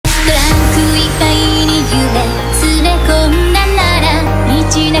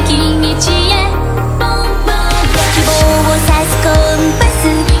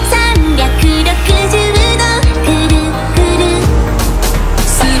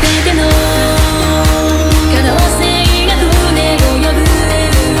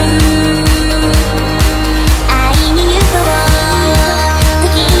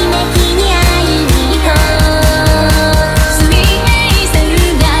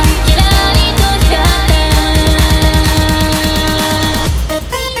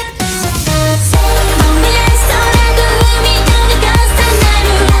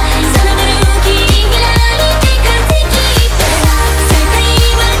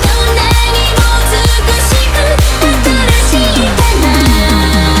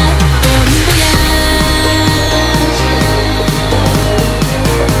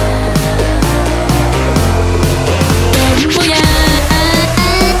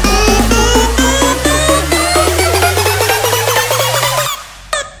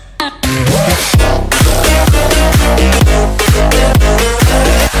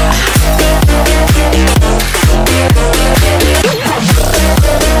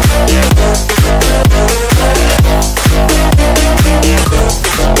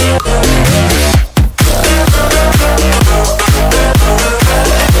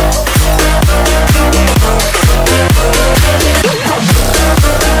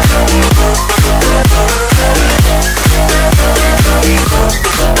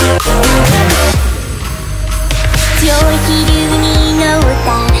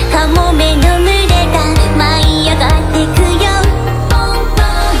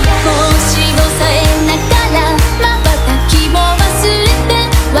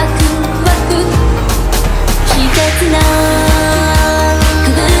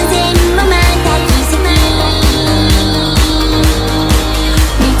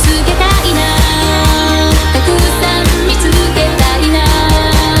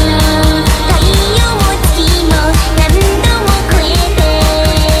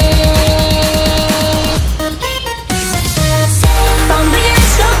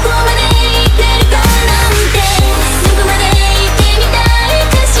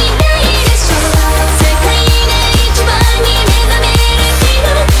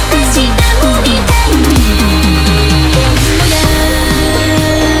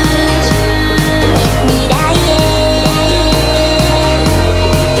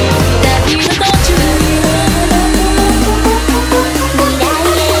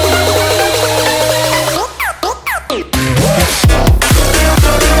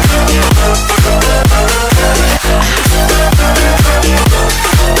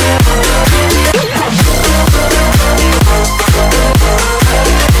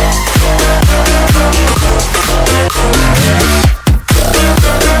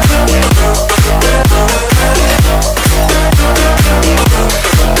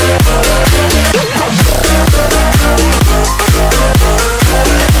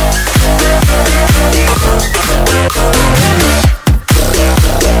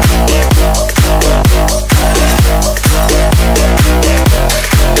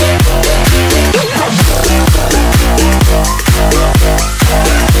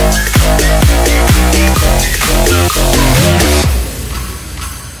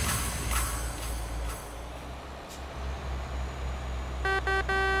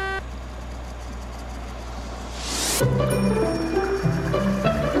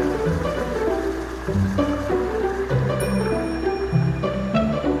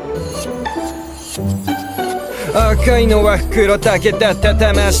赤いのは袋だけだった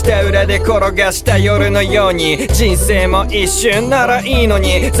騙した裏で転がした夜のように人生も一瞬ならいいの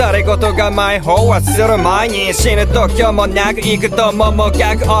にざれ言が前飽和する前に死ぬ度胸もなくいくともも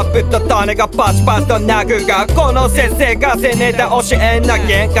がくオップと種がパチパチと鳴くがこの先生がせネタ教えな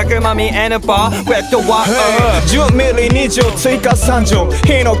幻覚まみえぬパーフェクトは10ミリ2乗追加3乗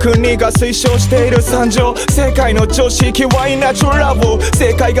火の国が推奨している3乗世界の常識はイナチュラブ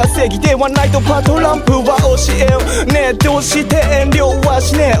正解が正義ではないとパトランプは教えよねえどうして遠慮は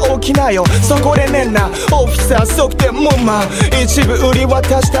しねえ起きなよそこでねんなオフィサー即点ムンマ一部売り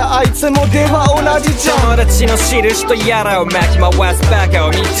渡したあいつもでは同じじゃん友達の印とやらを巻き回すバカ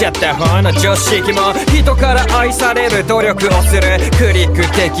を見ちゃった方の常識も人から愛される努力をするクリック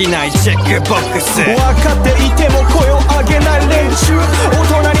できないチェックボックス分かっていても声を上げない連中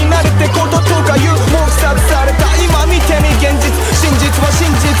大人になるってこととか言うもう腐された今見てみ現実真実は真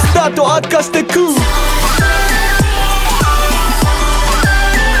実だと明かしてく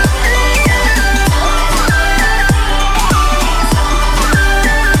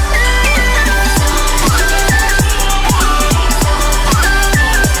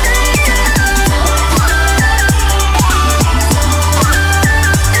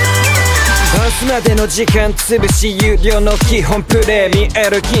までの時間潰し有料の基本プレイ見え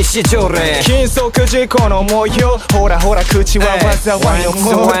る禁止条例禁則事項の模様ほらほら口は災いの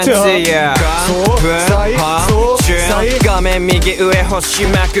もと画面右上星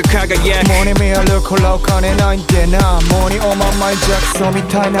マーク輝くモニ見える頃お金ないんでなモニおままいジャクソンみ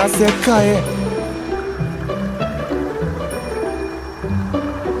たいな世界へ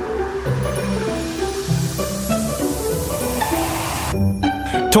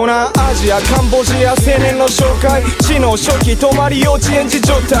東南アジアカンボジア青年の紹介知能初期泊まり幼稚園児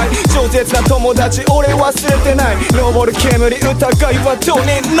状態饒舌な友達俺忘れてない昇る煙疑いはどう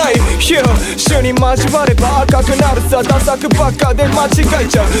にない主に交われば赤くなるさダサくばっかで間違え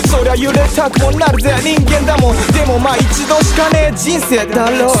ちゃうそりゃ揺れたくもなるぜ人間だもんでもまあ一度しかねえ人生だ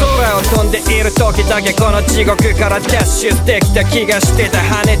ろ空を飛んでいる時だけこの地獄から脱出できた気がしてた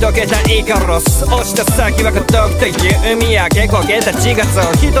跳ね溶けたイカロス落ちた先は孤独という海やけ焦げた自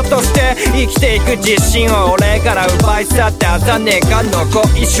我人として生きていく自信を俺から奪い去った残念が残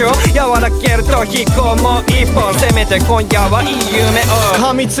一生和らげると飛行もう一本せめて今夜はいい夢を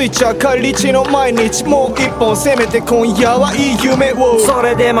噛みついちゃ帰り地の毎日もう一本せめて今夜はいい夢をそ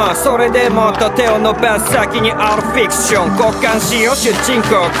れでもと手を伸ばす先にあるフィクション交換しよう主人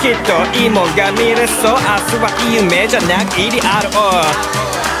公きっといいもんが見れそう明日はいい夢じゃなくイデアル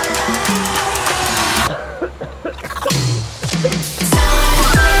を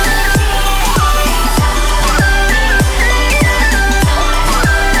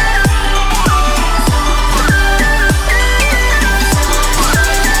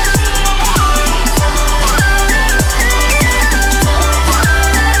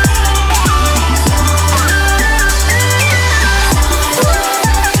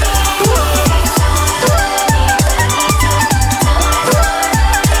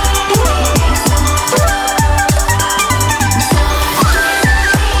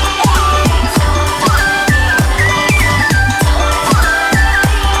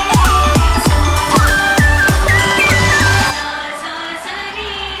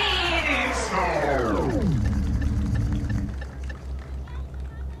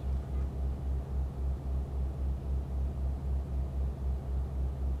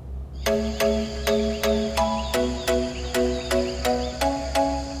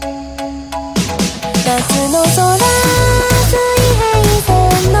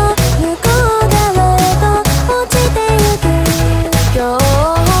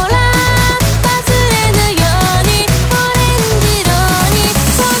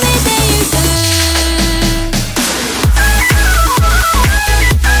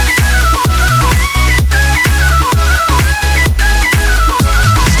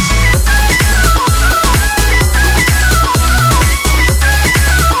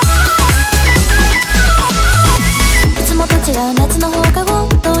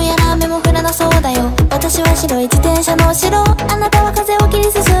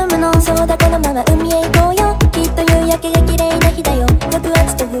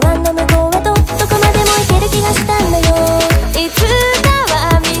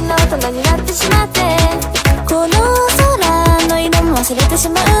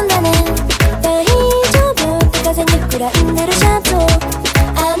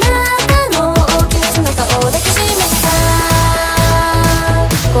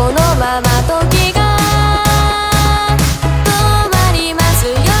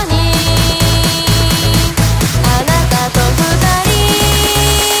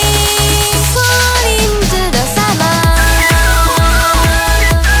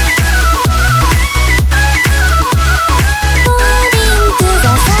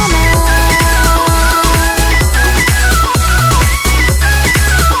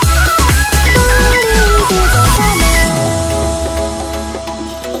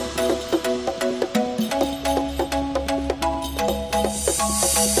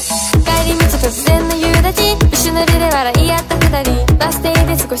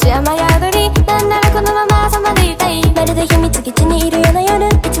少し雨宿り、なんならこのまま朝までいたい。まるで秘密基地にいるような夜、い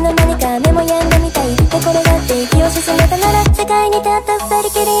つの間にか目も病んだみたい。寝転がって息を沈めたなら世界にたった二人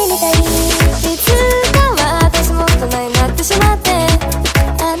きりみたい。いつかは私も大人になってしまって、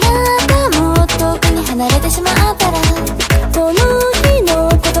あなたも遠くに離れてしまったら、この日の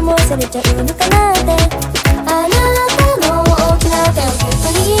ことも忘れちゃうのかなって、あなたの大きな手をぎゅっ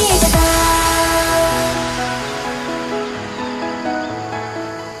と握ってた。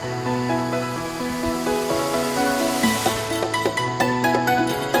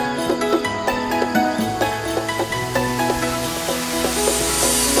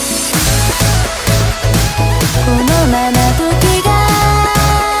このまま時が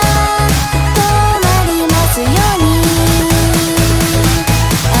止まりますように、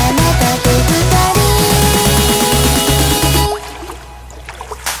あなたと二人。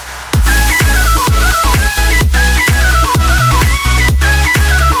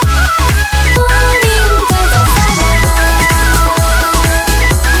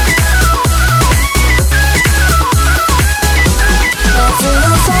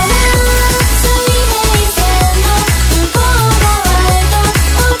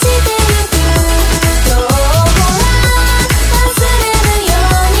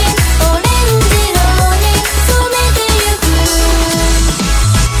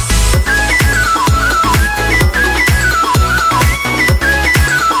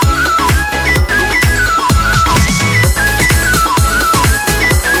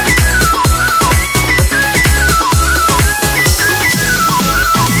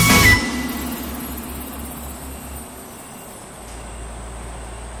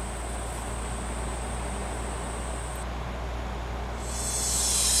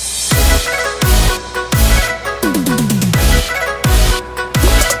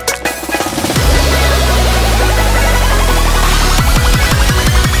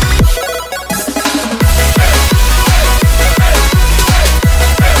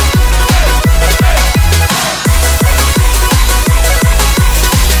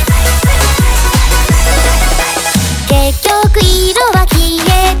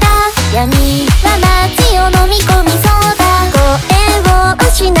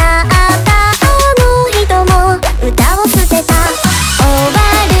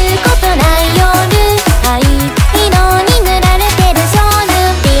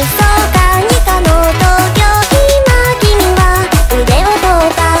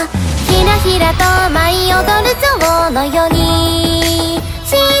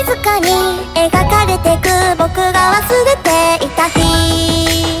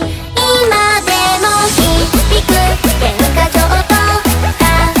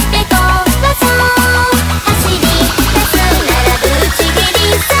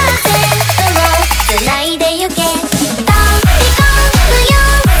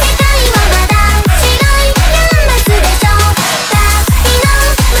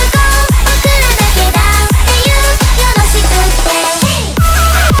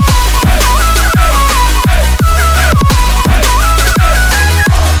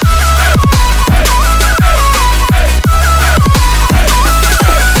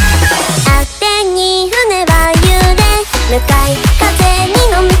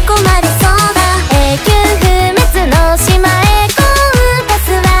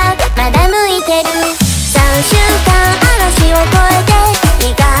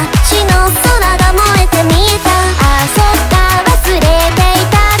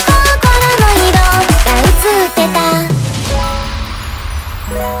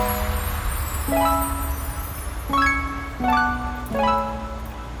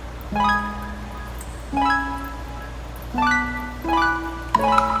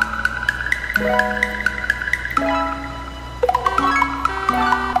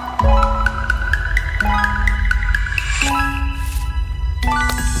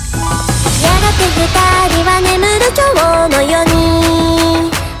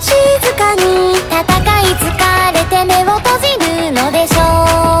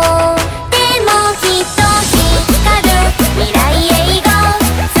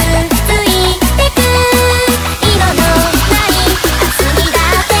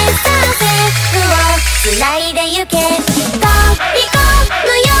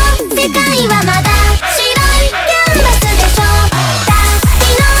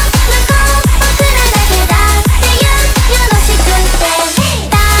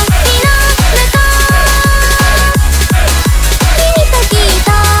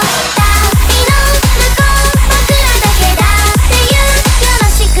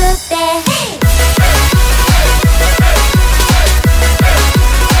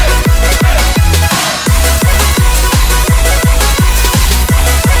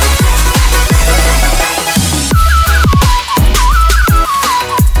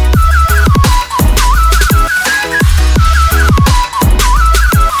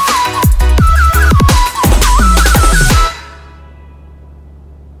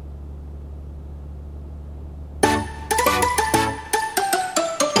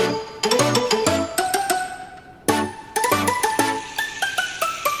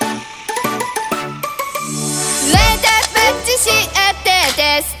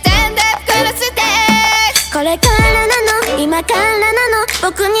だからなの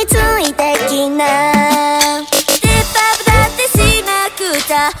僕についてきな。ステップアップだってしなく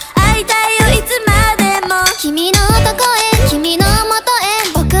ちゃ会いたいよいつまでも。君のとこへ君のもと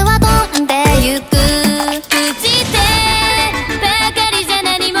へ僕は飛んでゆく。口でばかりじゃ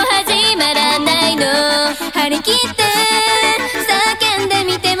何も始まらないの。張り切って叫んで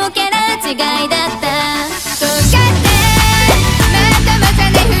みてもキャラ違いだった。とかってまたまた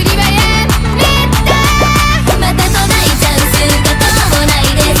ね振りはやめた。またとないチャンスがともない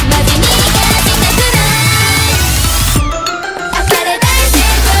です。マジに逃がしたくない。明るい成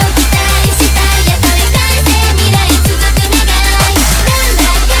功期待したい。や取り返せ未来続く願い。なんだ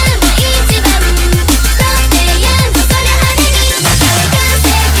かんだ一番とってやんとそれ派手に明るい完成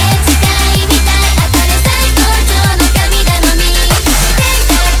形近いみたい。当たれ最高潮の神頼み。天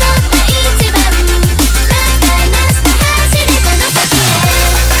下取った一番バカなした走れこの先へ。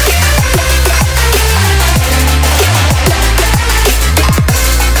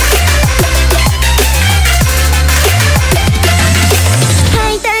ハ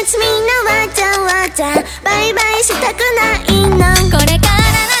イタッチみんなわちゃわちゃバイバイしたくないの。これから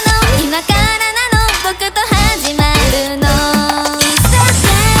なの今からなの僕と始まるの。いつだって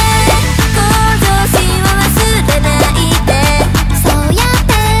向上心は忘れないで。そうやっ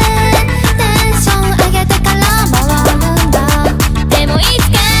てテンション上げてから回るんだ。でもいつ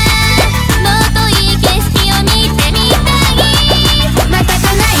かもっといい景色を見てみたい。また来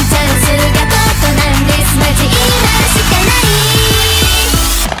ないチャンスがここなんです。マジ今しかない。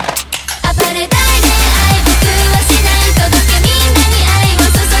暴れたい恋愛僕はしない。届けみんなに愛を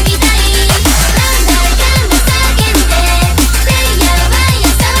注ぎたい。なんだかんだ叫んでてやわいや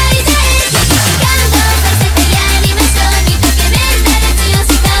騒いで感動させてやりましょう。見とけメンタル強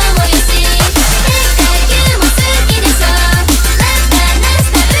し顔もよし。変化球も好きでしょ。バカなし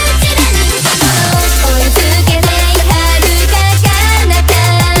たうちらに追いつけない遥か彼方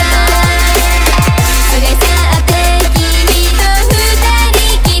連れ去って君と二人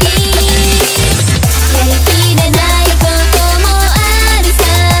きり。やりきれないこともあるさ。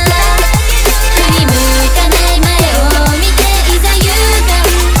振り向かない前を見ていざ勇敢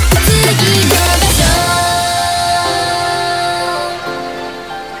次の場所。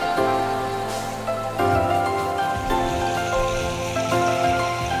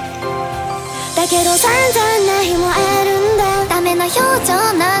だけど散々な日もあるんだ。ダメな表情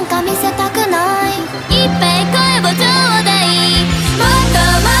なんか見せたくない。いっぱい